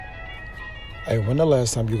Hey, when the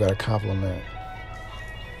last time you got a compliment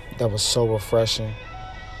that was so refreshing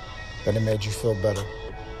that it made you feel better?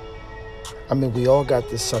 I mean, we all got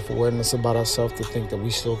this self-awareness about ourselves to think that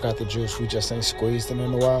we still got the juice, we just ain't squeezed it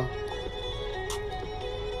in a while.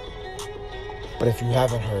 But if you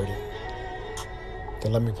haven't heard it,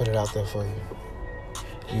 then let me put it out there for you.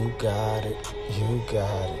 You got it. You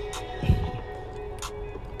got it.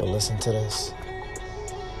 But listen to this.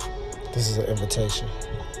 This is an invitation.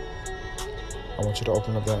 I want you to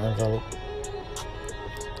open up that envelope,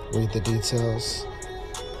 read the details.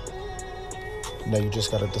 Now you just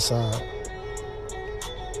got to decide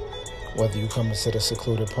whether you come and sit a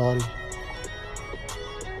secluded party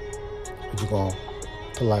or you're going to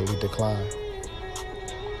politely decline.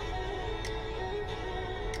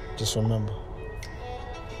 Just remember,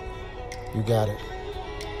 you got it.